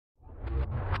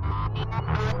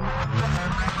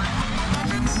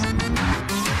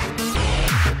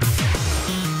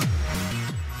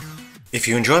If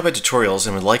you enjoy my tutorials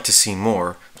and would like to see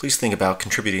more, please think about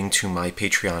contributing to my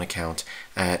Patreon account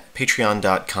at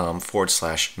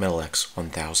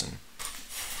patreon.com/MetalX1000.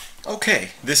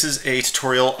 Okay, this is a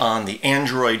tutorial on the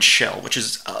Android shell, which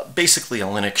is basically a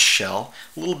Linux shell,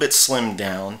 a little bit slimmed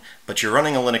down, but you're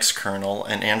running a Linux kernel,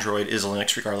 and Android is a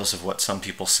Linux regardless of what some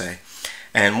people say.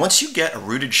 And once you get a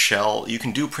rooted shell, you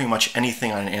can do pretty much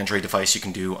anything on an Android device you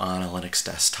can do on a Linux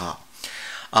desktop.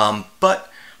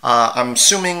 I'm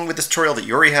assuming with this tutorial that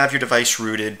you already have your device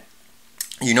rooted.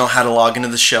 You know how to log into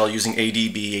the shell using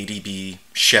ADB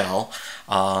shell,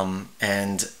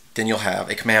 and then you'll have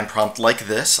a command prompt like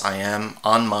this. I am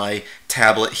on my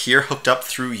tablet here hooked up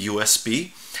through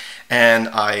USB, and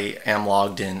I am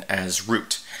logged in as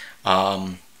root.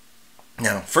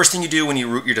 Now, first thing you do when you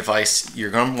root your device, you're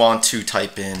going to want to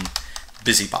type in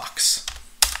BusyBox.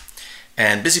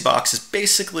 And BusyBox is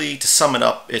basically, to sum it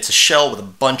up, it's a shell with a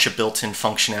bunch of built-in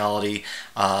functionality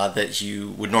that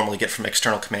you would normally get from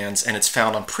external commands, and it's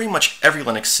found on pretty much every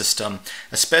Linux system,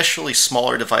 especially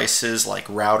smaller devices like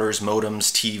routers,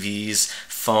 modems, TVs,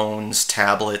 phones,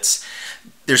 tablets.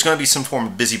 There's going to be some form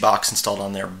of BusyBox installed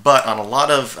on there, but on a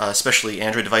lot of, especially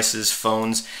Android devices,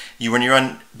 phones, when you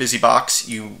run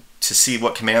BusyBox, to see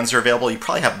what commands are available, you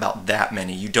probably have about that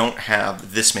many. You don't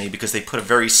have this many because they put a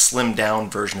very slimmed down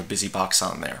version of BusyBox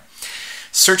on there.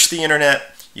 Search the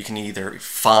internet. You can either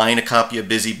find a copy of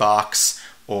BusyBox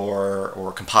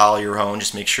or compile your own.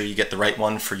 Just make sure you get the right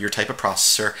one for your type of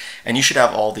processor, and you should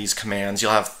have all these commands.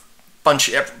 You'll have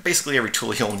basically every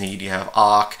tool you'll need. You have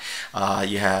awk,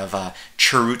 you have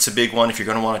chroot's a big one. If you're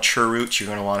going to want a chroot, you're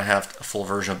going to want to have a full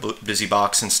version of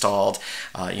BusyBox installed.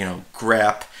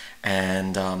 Grep,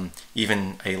 and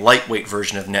even a lightweight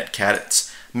version of netcat.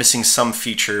 It's missing some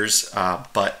features,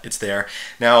 but it's there.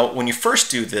 Now, when you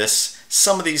first do this,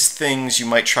 some of these things you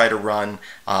might try to run,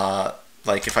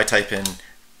 like if I type in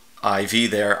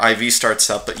IV there, IV starts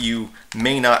up, but you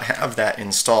may not have that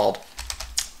installed.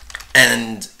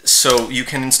 And so you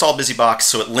can install BusyBox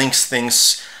so it links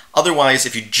things. Otherwise,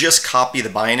 if you just copy the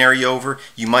binary over,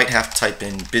 you might have to type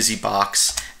in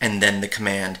BusyBox and then the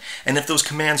command. And if those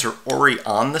commands are already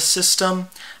on the system,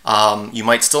 you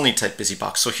might still need to type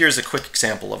BusyBox. So here's a quick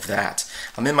example of that.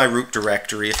 I'm in my root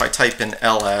directory. If I type in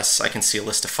ls, I can see a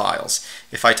list of files.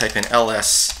 If I type in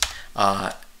ls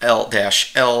l-lha,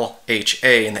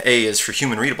 and the A is for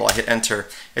human readable, I hit enter,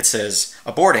 it says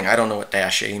aborting. I don't know what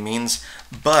 -a means,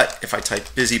 but if I type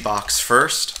BusyBox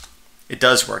first, it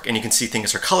does work, and you can see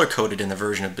things are color-coded in the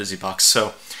version of BusyBox.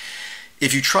 So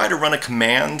if you try to run a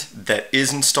command that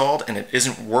is installed and it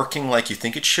isn't working like you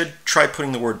think it should, try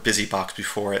putting the word BusyBox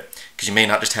before it, because you may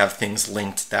not just have things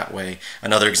linked that way.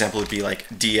 Another example would be like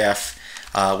df,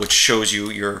 which shows you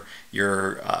your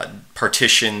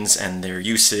partitions and their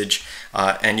usage,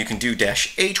 and you can do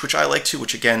 -h, which I like to,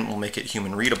 which again will make it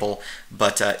human readable,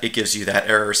 but it gives you that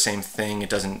error, same thing, it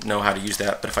doesn't know how to use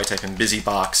that. But if I type in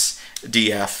BusyBox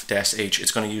df-h,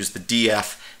 it's going to use the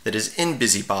df that is in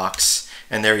BusyBox,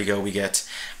 and there you go, we get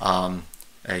a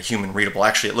human readable.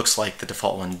 Actually, it looks like the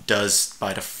default one does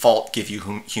by default give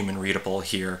you human readable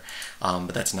here,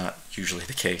 but that's not usually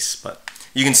the case. But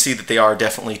you can see that they are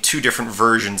definitely two different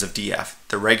versions of df,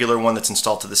 the regular one that's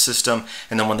installed to the system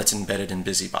and the one that's embedded in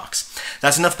BusyBox.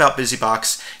 That's enough about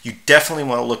BusyBox. You definitely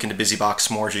want to look into BusyBox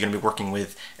more if you're going to be working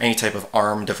with any type of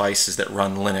ARM devices that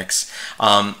run Linux.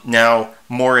 Now,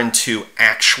 more into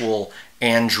actual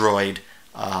Android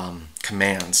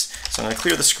commands. So I'm going to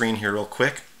clear the screen here real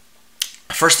quick.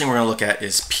 First thing we're going to look at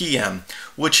is PM,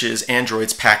 which is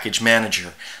Android's package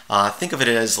manager. Think of it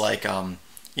as like,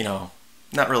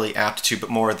 not really aptitude, but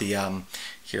more the,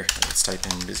 here, let's type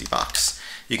in BusyBox.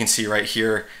 You can see right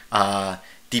here,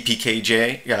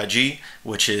 dpkg,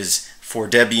 which is for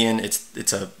Debian,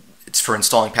 it's for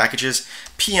installing packages.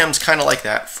 PM's kind of like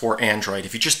that for Android.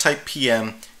 If you just type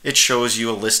PM, it shows you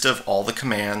a list of all the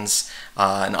commands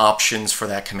and options for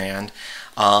that command.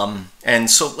 And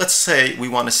so let's say we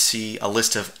want to see a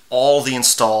list of all the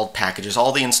installed packages,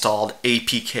 all the installed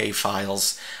APK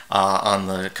files on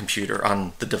the computer,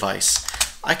 on the device.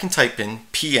 I can type in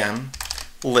PM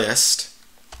list,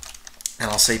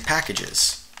 and I'll say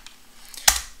packages.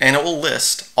 And it will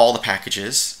list all the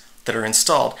packages that are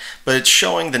installed, but it's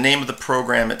showing the name of the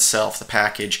program itself, the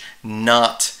package,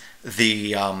 not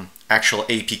the actual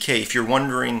APK. If you're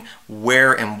wondering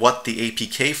where and what the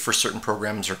APK for certain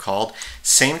programs are called,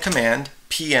 same command,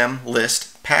 PM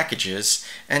list packages,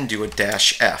 and do a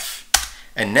 -f.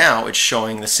 And now it's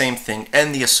showing the same thing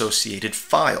and the associated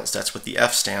files. That's what the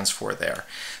F stands for there.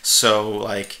 So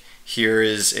like here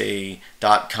is a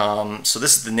 .com. So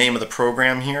this is the name of the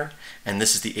program here, and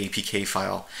this is the APK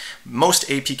file. Most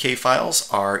APK files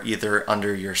are either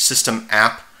under your system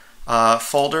app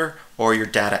folder or your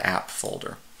data app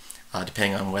folder,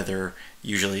 depending on whether,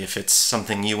 usually if it's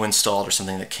something you installed or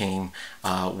something that came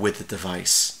with the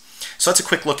device. So that's a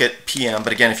quick look at PM,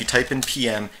 but again, if you type in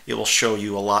PM, it will show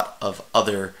you a lot of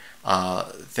other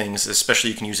things.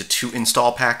 Especially you can use it to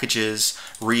install packages,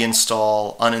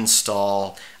 reinstall,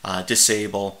 uninstall,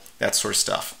 disable, that sort of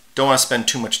stuff. Don't want to spend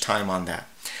too much time on that.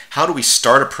 How do we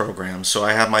start a program? So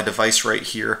I have my device right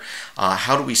here.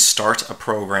 How do we start a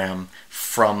program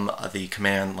from the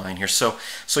command line here? So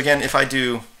again, if I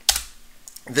do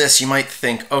this, you might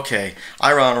think, okay,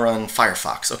 I want to run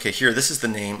Firefox. Okay, here, this is the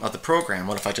name of the program.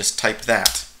 What if I just type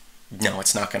that? No,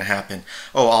 it's not going to happen.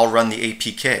 Oh, I'll run the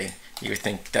APK. You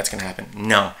think that's going to happen.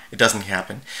 No, it doesn't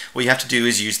happen. What you have to do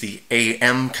is use the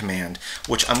AM command,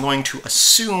 which I'm going to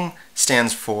assume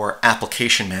stands for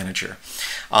Application Manager.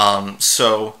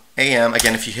 So AM,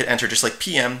 again, if you hit enter just like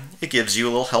PM, it gives you a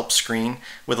little help screen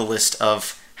with a list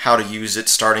of how to use it,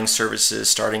 starting services,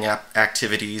 starting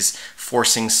activities,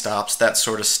 forcing stops, that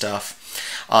sort of stuff.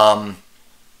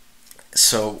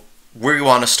 So we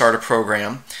want to start a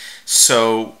program.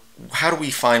 So how do we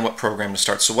find what program to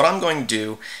start? So what I'm going to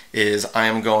do is I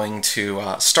am going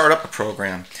to start up a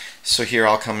program. So here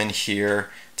I'll come in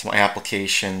here to my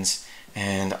applications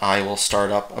and I will start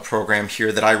up a program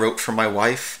here that I wrote for my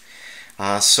wife.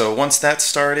 So once that's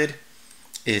started,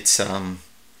 it's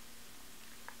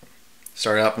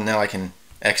started up, and now I can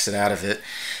exit out of it.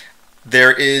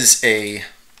 There is a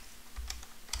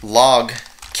log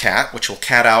cat, which will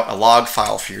cat out a log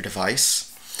file for your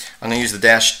device. I'm going to use the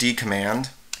 -d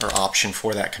command, or option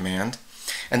for that command.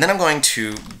 And then I'm going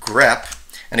to grep,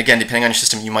 and again, depending on your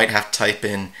system, you might have to type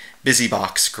in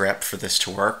busybox grep for this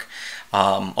to work,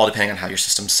 all depending on how your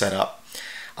system's set up.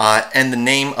 And the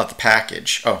name of the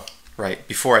package. Oh, right,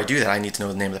 before I do that, I need to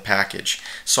know the name of the package.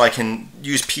 So I can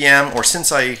use PM, or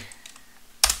since I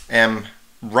am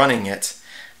running it,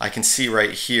 I can see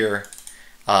right here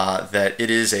that it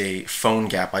is a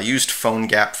PhoneGap. I used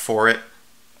PhoneGap for it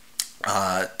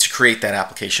to create that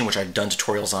application, which I've done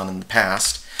tutorials on in the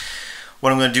past.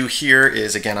 What I'm going to do here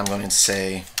is, again, I'm going to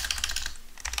say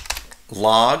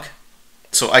log.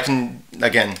 So I can,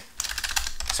 again,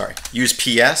 use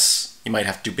PS. You might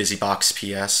have to do busybox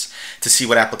PS to see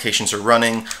what applications are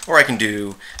running, or I can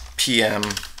do PM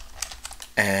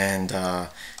and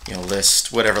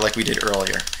list, whatever, like we did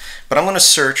earlier. But I'm going to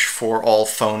search for all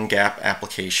PhoneGap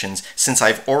applications. Since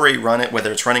I've already run it,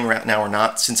 whether it's running right now or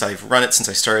not, since I've run it since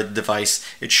I started the device,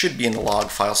 it should be in the log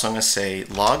file. So I'm going to say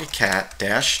logcat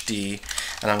 -d,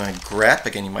 and I'm going to grep.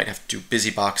 Again, you might have to do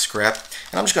busybox grep,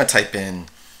 and I'm just going to type in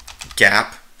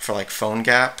gap for like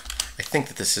PhoneGap. I think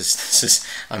that this is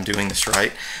I'm doing this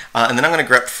right. And then I'm going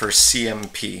to grep for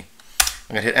CMP.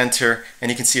 I'm going to hit enter,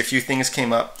 and you can see a few things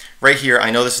came up. Right here,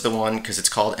 I know this is the one because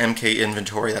it's called MK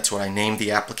Inventory. That's what I named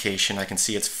the application. I can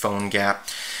see it's PhoneGap.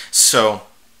 So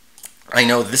I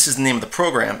know this is the name of the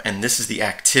program, and this is the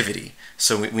activity.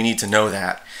 So we need to know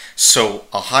that. So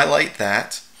I'll highlight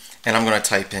that, and I'm going to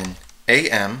type in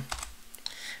AM,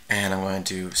 and I'm going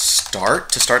to do start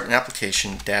to start an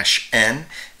application -n,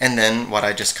 and then what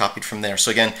I just copied from there.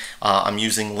 So again, I'm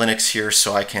using Linux here,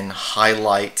 so I can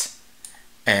highlight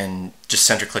and just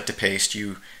center click to paste.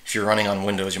 If you're running on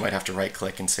Windows, you might have to right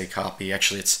click and say copy.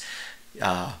 Actually, it's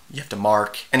you have to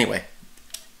mark. Anyway,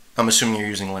 I'm assuming you're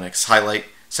using Linux. Highlight,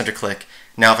 center click.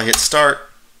 Now if I hit start,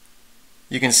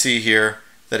 you can see here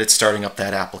that it's starting up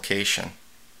that application.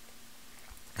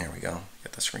 There we go.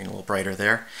 Get the screen a little brighter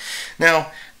there.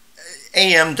 Now,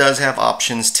 AM does have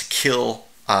options to kill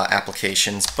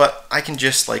applications, but I can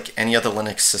just, like any other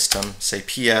Linux system, say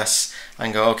PS. I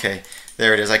can go, okay,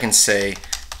 there it is. I can say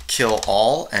kill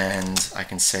all, and I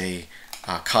can say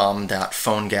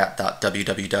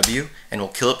com.phonegap.www, and we'll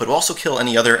kill it, but we'll also kill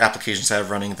any other applications I have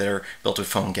running that are built with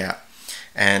PhoneGap.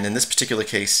 And in this particular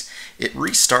case, it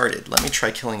restarted. Let me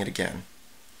try killing it again.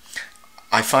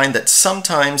 I find that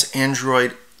sometimes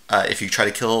Android, if you try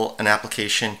to kill an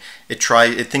application, it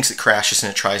thinks it crashes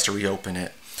and it tries to reopen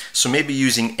it. So maybe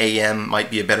using AM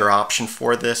might be a better option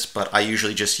for this, but I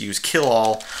usually just use kill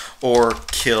all or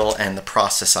kill and the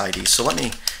process ID. So let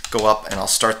me go up and I'll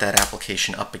start that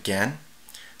application up again.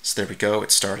 So there we go,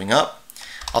 it's starting up.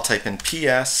 I'll type in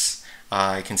PS.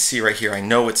 I can see right here, I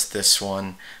know it's this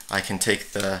one. I can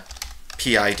take the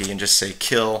PID and just say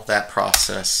kill that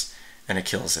process, and it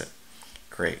kills it.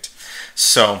 Great.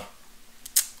 So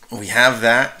we have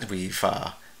that.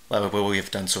 What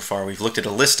we've done so far, we've looked at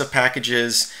a list of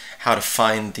packages, how to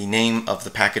find the name of the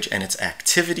package and its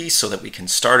activity so that we can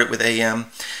start it with AM.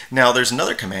 Now there's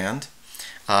another command.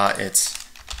 It's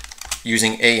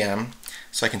using AM.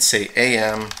 So I can say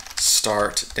AM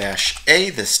start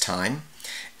 -A this time,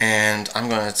 and I'm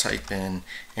going to type in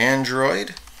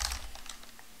Android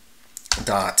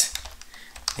dot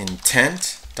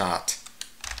intent dot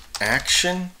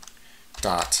action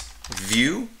dot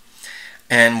view.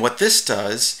 And what this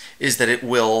does is that it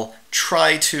will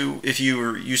try to, if you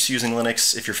were used to using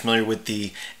Linux, if you're familiar with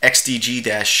the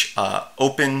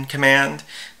xdg-open command,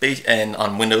 and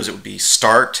on Windows it would be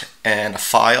start and a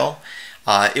file,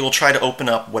 it will try to open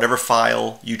up whatever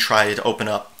file you try to open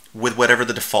up with whatever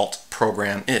the default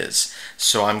program is.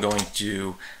 So I'm going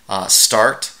to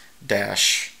start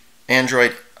dash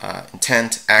Android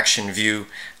intent action view,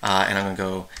 and I'm going to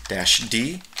go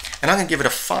 -D, and I'm going to give it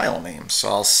a file name. So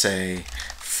I'll say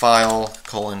file :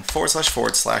 /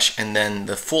 and then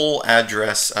the full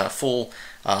address,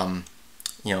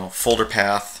 folder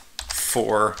path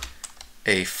for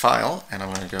a file, and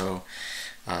I'm going to go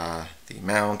the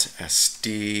amount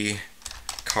SD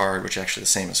card, which is actually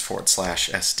the same as /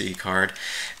 SD card,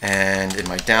 and in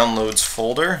my downloads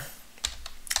folder,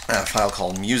 a file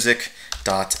called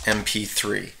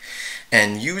music.mp3,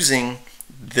 and using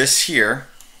this here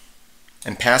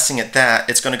and passing it that,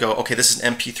 it's going to go, okay, this is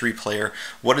an MP3 player.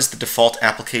 What is the default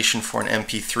application for an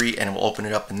MP3? And it will open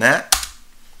it up in that.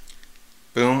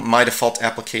 Boom, my default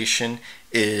application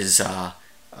is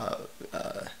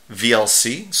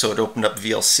VLC, so it opened up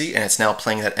VLC and it's now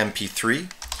playing that MP3.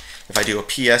 If I do a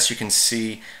PS, you can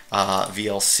see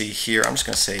VLC here. I'm just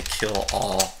going to say kill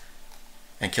all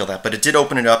and kill that, but it did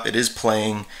open it up. It is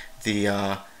playing the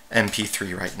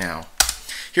MP3 right now.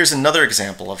 Here's another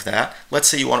example of that. Let's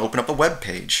say you want to open up a web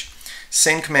page.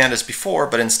 Same command as before,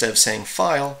 but instead of saying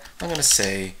file, I'm going to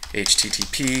say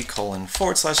http : /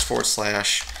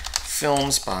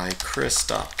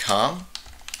 filmsbychris.com,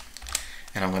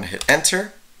 and I'm going to hit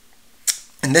enter.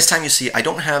 And this time you see I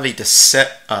don't have a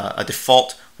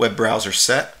default web browser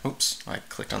set. Oops, I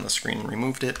clicked on the screen and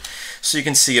removed it. So you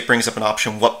can see it brings up an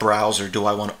option, what browser do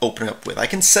I want to open it up with? I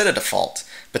can set a default,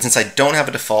 but since I don't have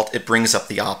a default, it brings up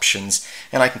the options,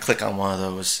 and I can click on one of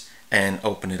those and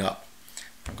open it up.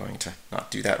 I'm going to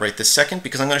not do that right this second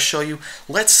because I'm going to show you,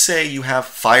 let's say you have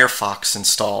Firefox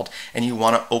installed and you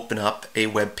want to open up a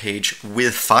web page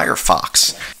with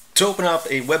Firefox. To open up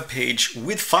a web page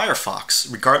with Firefox,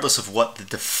 regardless of what the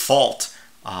default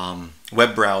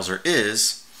web browser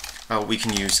is, we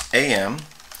can use AM, and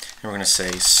we're going to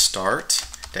say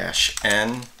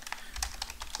start-n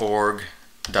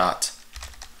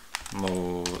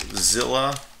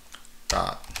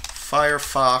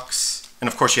org.mozilla.firefox, and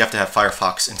of course you have to have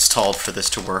Firefox installed for this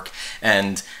to work,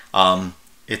 and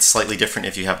it's slightly different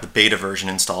if you have the beta version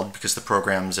installed because the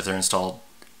programs, if they're installed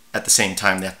at the same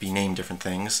time, they have to be named different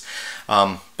things.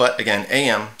 But again,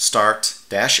 AM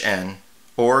start-n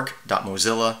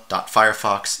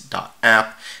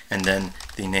org.mozilla.firefox.app, and then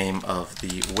the name of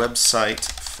the website,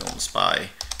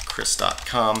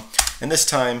 filmsbychris.com, and this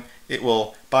time it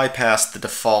will bypass the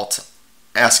default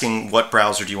asking what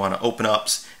browser do you want to open up,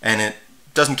 and it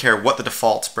doesn't care what the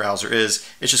default browser is,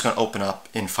 it's just going to open up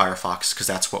in Firefox because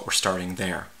that's what we're starting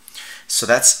there. So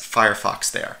that's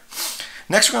Firefox there.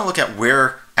 Next we're going to look at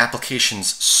where applications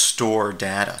store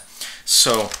data.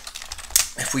 So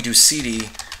if we do cd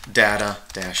data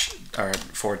 /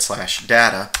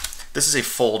 data, this is a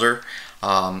folder,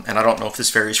 and I don't know if this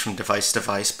varies from device to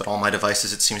device, but all my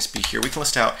devices it seems to be here. We can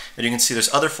list out, and you can see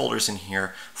there's other folders in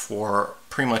here for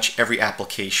pretty much every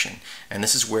application, and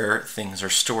this is where things are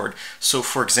stored. So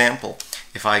for example,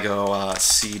 if I go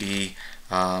cd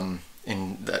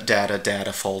in the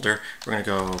data folder, we're going to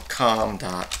go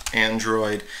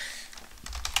com.android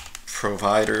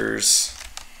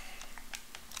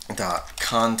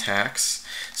providers.contacts.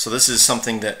 So this is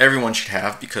something that everyone should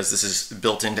have because this is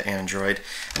built into Android,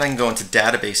 and I can go into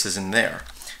databases in there.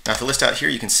 Now if I list out here,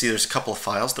 you can see there's a couple of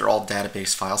files. They're all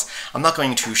database files. I'm not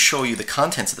going to show you the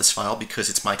contents of this file because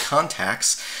it's my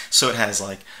contacts, so it has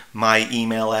like my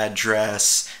email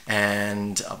address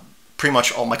and pretty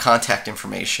much all my contact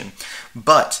information.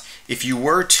 But if you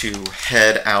were to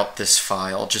head out this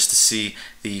file just to see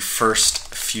the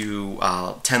first few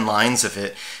 10 lines of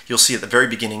it, you'll see at the very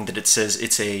beginning that it says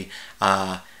it's a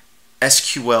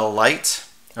SQLite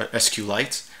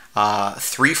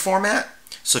 3 format.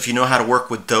 So if you know how to work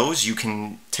with those, you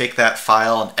can take that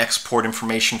file and export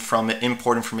information from it,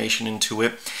 import information into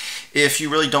it. If you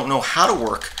really don't know how to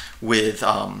work with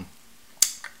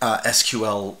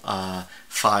SQL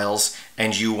files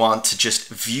and you want to just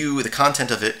view the content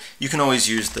of it, you can always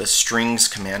use the strings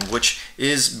command, which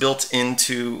is built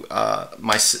into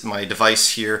my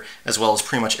device here, as well as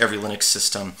pretty much every Linux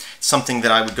system. Something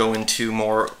that I would go into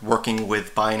more working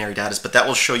with binary data, but that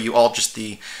will show you all just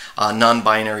the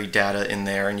non-binary data in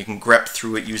there, and you can grep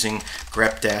through it using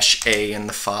grep-a in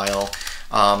the file.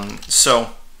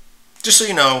 So just so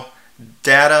you know,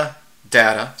 data,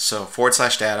 so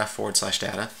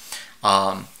 /data/data,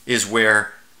 is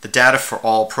where the data for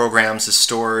all programs is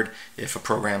stored. If a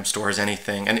program stores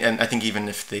anything, and I think even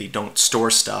if they don't store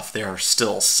stuff, there are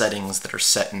still settings that are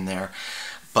set in there.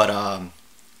 But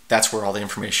that's where all the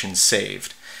information is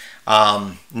saved.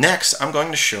 Next, I'm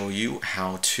going to show you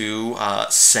how to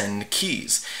send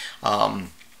keys.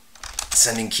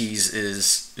 Sending keys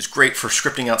is great for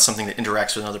scripting out something that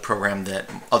interacts with another program that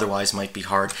otherwise might be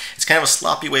hard. It's kind of a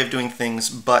sloppy way of doing things,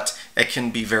 but it can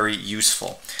be very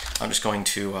useful. I'm just going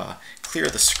to clear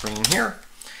the screen here,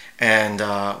 and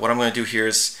what I'm going to do here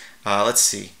is, let's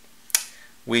see,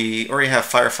 we already have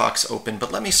Firefox open,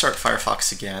 but let me start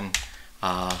Firefox again,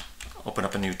 open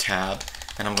up a new tab,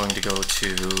 and I'm going to go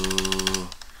to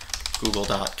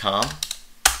google.com.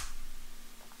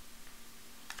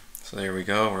 So there we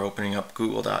go, we're opening up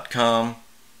google.com.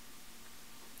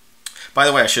 By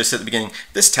the way, I should have said at the beginning,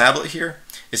 this tablet here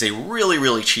is a really,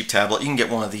 really cheap tablet. You can get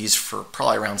one of these for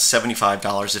probably around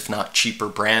 $75, if not cheaper,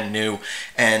 brand new.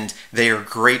 And they are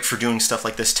great for doing stuff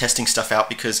like this, testing stuff out,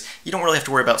 because you don't really have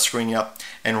to worry about screwing up.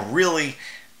 And really,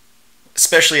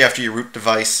 especially after your root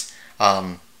device,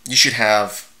 you should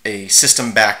have a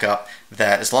system backup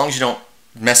that, as long as you don't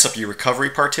mess up your recovery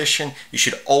partition, you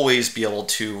should always be able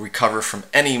to recover from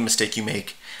any mistake you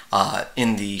make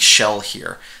in the shell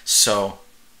here. So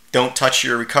don't touch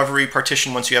your recovery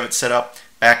partition once you have it set up,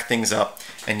 back things up,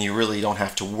 and you really don't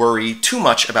have to worry too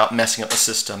much about messing up the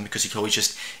system, because you can always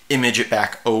just image it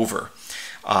back over.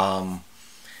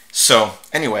 So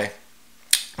anyway,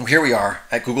 here we are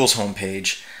at Google's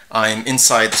homepage. I'm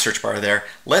inside the search bar there.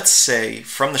 Let's say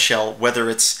from the shell, whether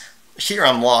it's here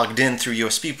I'm logged in through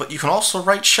USB, but you can also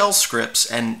write shell scripts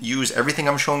and use everything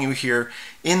I'm showing you here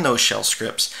in those shell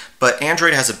scripts. But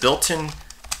Android has a built-in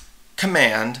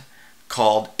command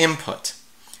called input,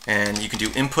 and you can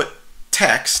do input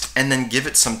text and then give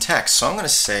it some text. So I'm going to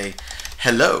say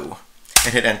hello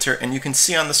and hit enter, and you can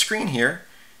see on the screen here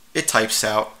it types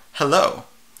out hello.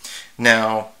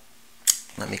 Now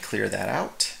let me clear that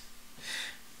out,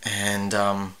 and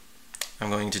I'm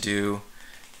going to do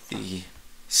the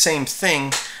same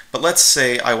thing, but let's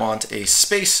say I want a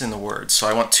space in the word. So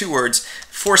I want two words.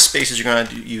 For spaces, you're going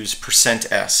to use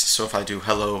 %s. So if I do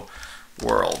hello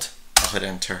world, I'll hit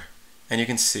enter, and you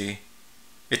can see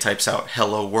it types out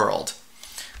hello world.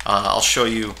 I'll show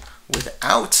you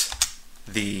without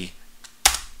the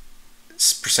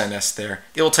 %s there.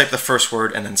 It will type the first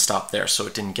word and then stop there, so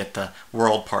it didn't get the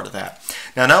world part of that.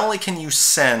 Now, not only can you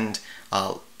send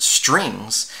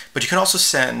strings, but you can also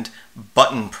send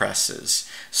button presses.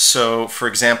 So for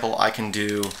example, I can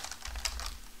do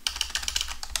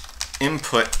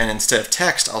input, and instead of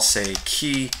text I'll say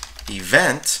key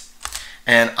event,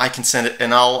 and I can send it,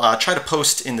 and I'll try to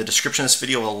post in the description of this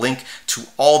video a link to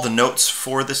all the notes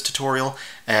for this tutorial,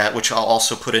 which I'll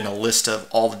also put in a list of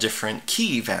all the different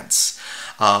key events,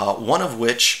 one of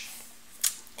which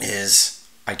is,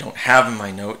 I don't have in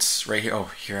my notes right here.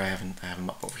 Oh, here I have them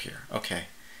up over here. Okay.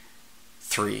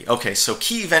 3. Okay, so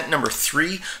key event number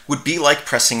 3 would be like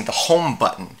pressing the home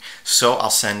button. So I'll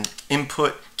send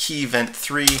input key event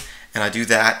 3, and I do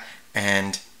that,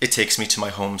 and it takes me to my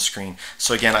home screen.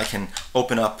 So again, I can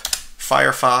open up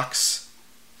Firefox,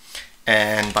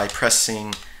 and by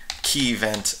pressing key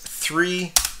event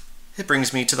 3, it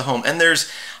brings me to the home. And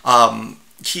there's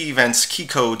key events, key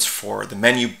codes for the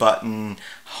menu button,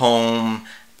 home,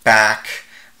 back,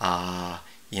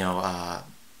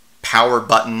 power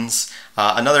buttons.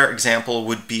 Another example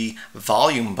would be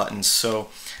volume buttons. So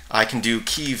I can do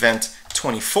key event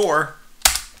 24,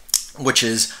 which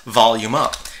is volume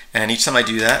up. And each time I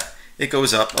do that, it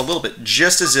goes up a little bit,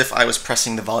 just as if I was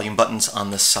pressing the volume buttons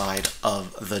on the side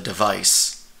of the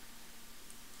device.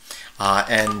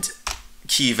 And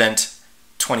key event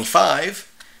 25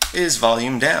 is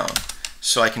volume down.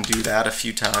 So I can do that a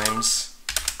few times,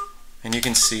 and you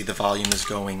can see the volume is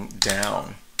going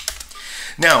down.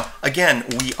 Now, again,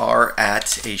 we are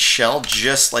at a shell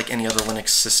just like any other Linux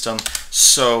system.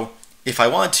 So if I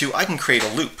want to, I can create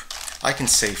a loop. I can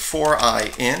say for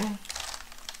I in,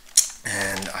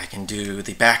 and I can do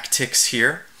the backticks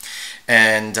here.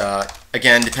 And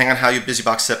again, depending on how you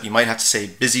BusyBox set up, you might have to say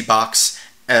BusyBox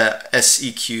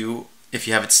seq if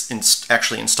you have it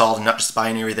actually installed and not just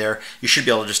binary there, you should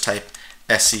be able to just type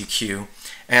seq.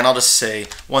 And I'll just say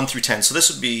 1 through 10. So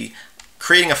this would be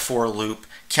creating a for loop,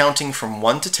 counting from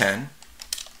 1 to 10.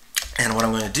 And what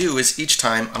I'm going to do is each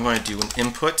time I'm going to do an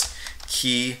input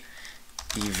key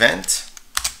event.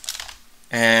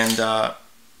 And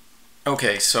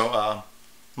okay, so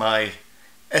my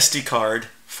SD card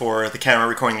for the camera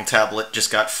recording the tablet just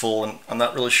got full, and I'm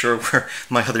not really sure where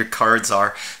my other cards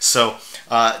are. So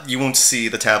you won't see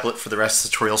the tablet for the rest of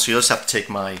the tutorial, so you'll just have to take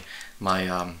my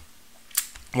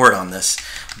word on this.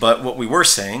 But what we were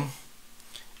saying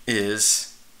is,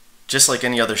 just like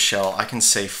any other shell, I can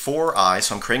say for I,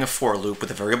 so I'm creating a for loop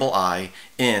with a variable I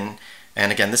in,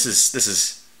 and again, this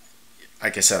is,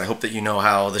 like I said, I hope that you know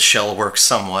how the shell works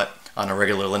somewhat on a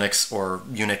regular Linux or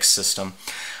Unix system.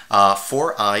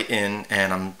 For I in,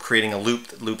 and I'm creating a loop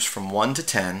that loops from 1 to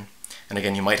 10, and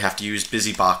again, you might have to use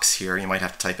BusyBox here, you might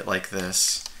have to type it like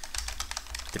this,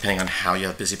 depending on how you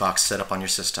have BusyBox set up on your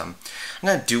system. I'm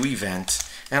going to do event,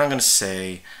 and I'm going to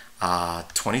say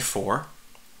 24.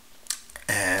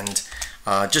 And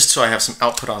just so I have some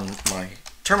output on my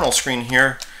terminal screen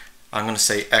here, I'm going to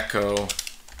say echo,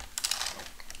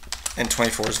 and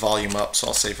 24 is volume up, so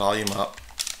I'll say volume up,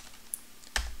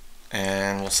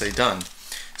 and we'll say done.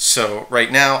 So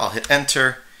right now I'll hit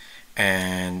enter,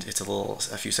 and it's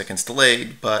a few seconds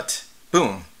delayed, but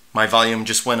boom, my volume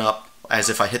just went up as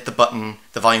if I hit the button,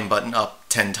 the volume button up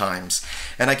 10 times.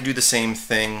 And I can do the same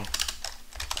thing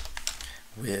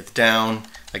with down.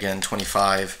 Again,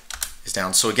 25 is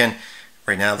down. So again,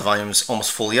 right now the volume is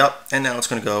almost fully up, and now it's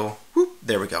going to go, whoop,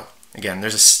 there we go. Again,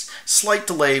 there's a slight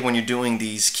delay when you're doing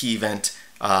these key event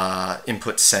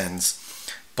input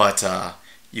sends, but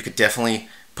you could definitely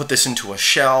put this into a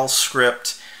shell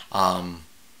script on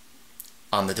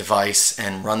the device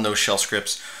and run those shell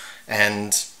scripts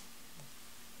and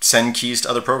send keys to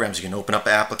other programs. You can open up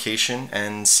an application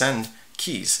and send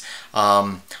keys.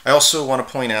 I also want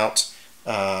to point out,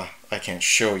 I can't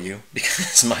show you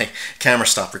because my camera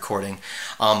stopped recording,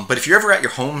 but if you're ever at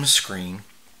your home screen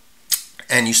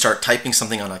and you start typing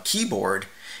something on a keyboard,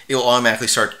 it will automatically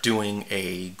start doing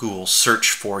a Google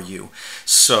search for you.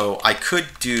 So I could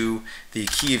do the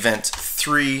key event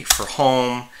 3 for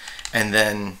home, and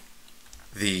then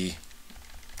it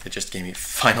just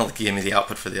finally gave me the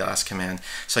output for the last command.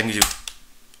 So I can do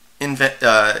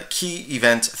key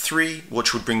event 3,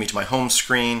 which would bring me to my home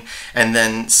screen, and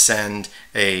then send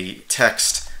a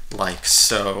text like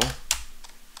so.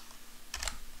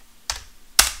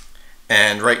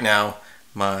 And right now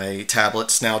my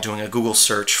tablet's now doing a Google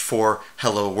search for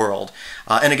Hello World.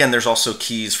 And again, there's also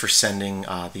keys for sending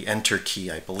the enter key,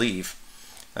 I believe.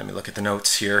 Let me look at the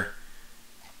notes here.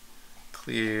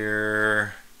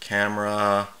 Clear,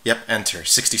 camera, yep, enter.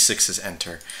 66 is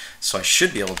enter. So I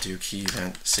should be able to do key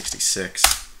event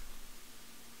 66.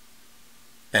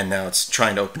 And now it's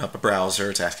trying to open up a browser.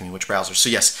 It's asking me which browser. So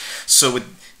yes, so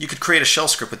you could create a shell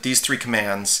script with these 3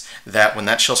 commands that when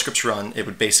that shell script's run, it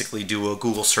would basically do a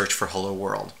Google search for Hello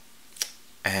World.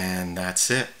 And that's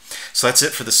it. So that's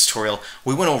it for this tutorial.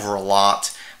 We went over a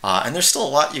lot, and there's still a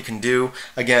lot you can do.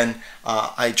 Again,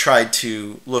 I tried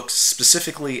to look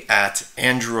specifically at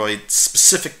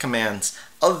Android-specific commands.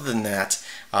 Other than that,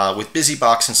 with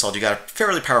BusyBox installed, you got a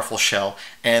fairly powerful shell.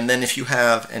 And then if you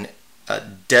have a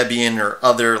Debian or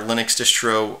other Linux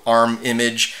distro ARM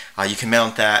image, you can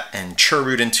mount that and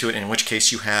churroot into it, in which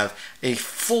case you have a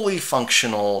fully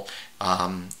functional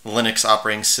Linux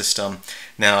operating system.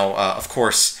 Now, of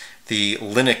course, the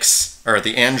Linux or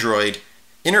the Android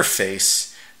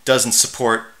interface doesn't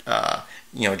support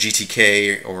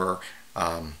GTK or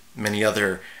many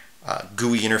other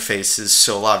GUI interfaces,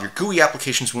 so a lot of your GUI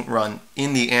applications won't run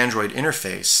in the Android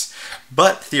interface.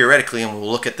 But theoretically, and we'll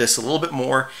look at this a little bit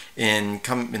more in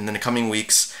the coming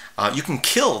weeks, you can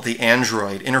kill the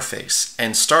Android interface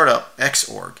and start up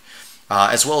Xorg,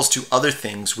 as well as do other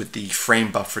things with the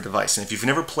frame buffer device. And if you've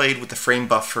never played with the frame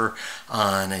buffer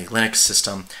on a Linux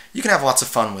system, you can have lots of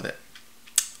fun with it.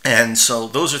 And so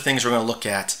those are things we're going to look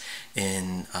at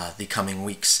in the coming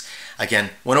weeks.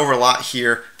 Again, went over a lot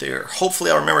here.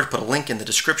 Hopefully I'll remember to put a link in the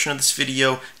description of this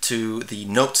video to the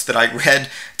notes that I read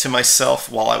to myself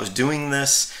while I was doing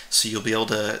this, so you'll be able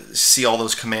to see all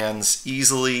those commands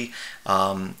easily.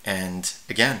 And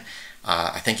again,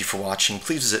 I thank you for watching.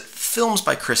 Please visit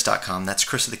filmsbychris.com. That's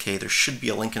Chris with a K. There should be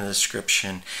a link in the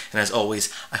description. And as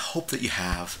always, I hope that you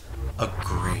have a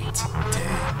great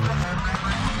day.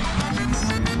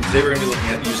 Today we're going to be looking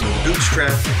at using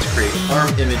Bootstrap to create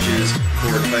ARM images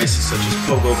for devices such as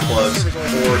Pogo plugs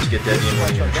or to get Debian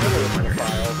running on your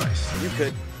device. You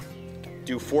could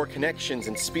do 4 connections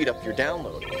and speed up your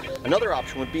download. Another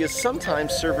option would be is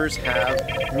sometimes servers have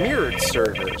mirrored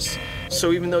servers.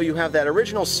 So even though you have that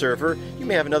original server, you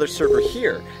may have another server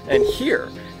here and here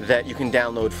that you can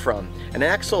download from. And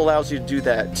Axel allows you to do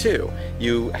that too.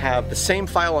 You have the same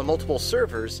file on multiple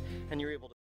servers,